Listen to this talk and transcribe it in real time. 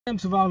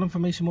Survival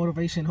information,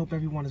 motivation. Hope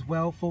everyone is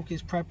well,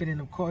 focused, prepping,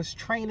 and of course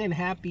training.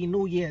 Happy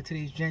New Year.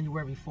 Today's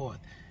January 4th.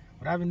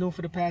 What I've been doing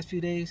for the past few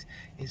days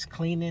is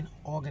cleaning,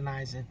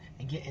 organizing,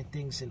 and getting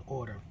things in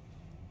order.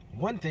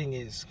 One thing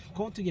is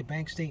going through your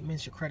bank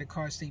statements, your credit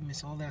card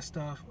statements, all that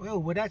stuff. Oh,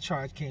 where that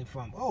charge came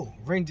from. Oh,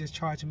 Ring just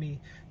charged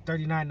me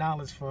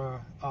 $39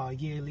 for a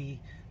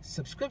yearly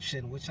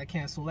subscription, which I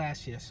canceled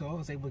last year. So I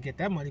was able to get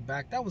that money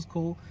back. That was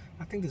cool.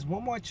 I think there's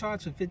one more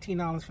charge for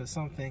 $15 for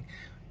something.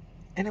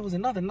 And it was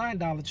another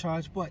 $9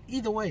 charge, but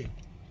either way,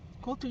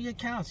 go through your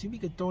accounts. You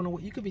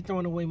could be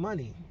throwing away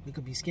money. It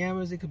could be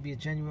scammers. It could be a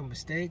genuine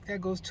mistake.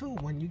 That goes too.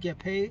 When you get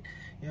paid,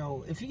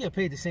 if you get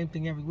paid the same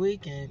thing every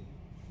week, and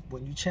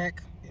when you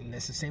check and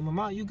that's the same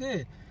amount, you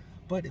good.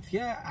 But if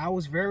your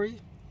hours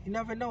vary, you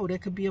never know. There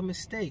could be a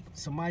mistake.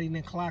 Somebody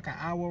didn't clock an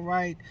hour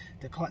right.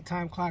 The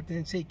time clock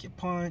didn't take your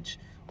punch,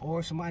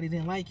 or somebody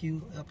didn't like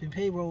you up in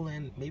payroll,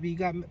 and maybe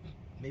they're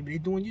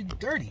doing you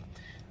dirty.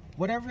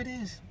 Whatever it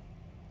is.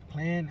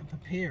 Plan and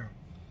prepare.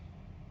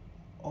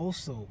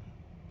 Also,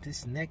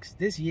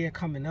 this year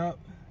coming up,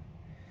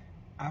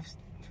 I've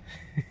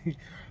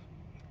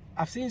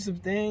seen some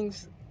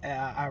things.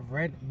 I've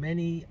read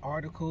many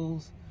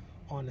articles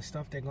on the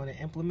stuff they're going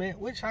to implement,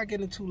 which I'll get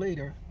into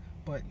later.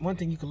 But one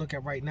thing you can look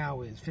at right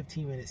now is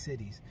 15-minute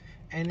cities,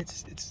 and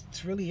it's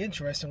really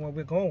interesting where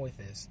we're going with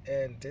this.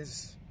 And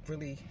there's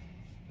really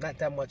not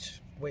that much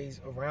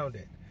ways around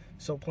it.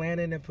 So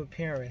planning and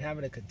preparing,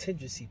 having a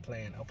contingency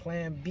plan, a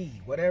plan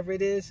B, whatever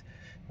it is,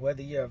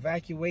 whether you're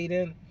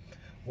evacuating,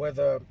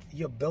 whether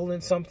you're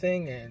building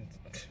something and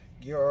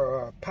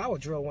your power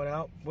drill went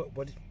out,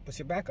 what's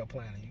your backup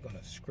plan? Are you going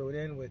to screw it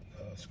in with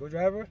a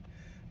screwdriver?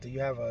 Do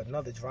you have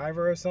another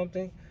driver or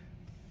something?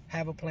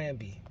 Have a plan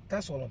B.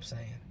 That's all I'm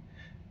saying.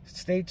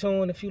 Stay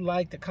tuned. If you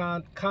like the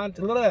content,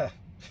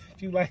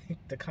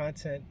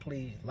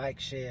 please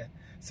like, share,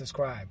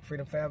 subscribe.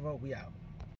 Freedom Forever, we out.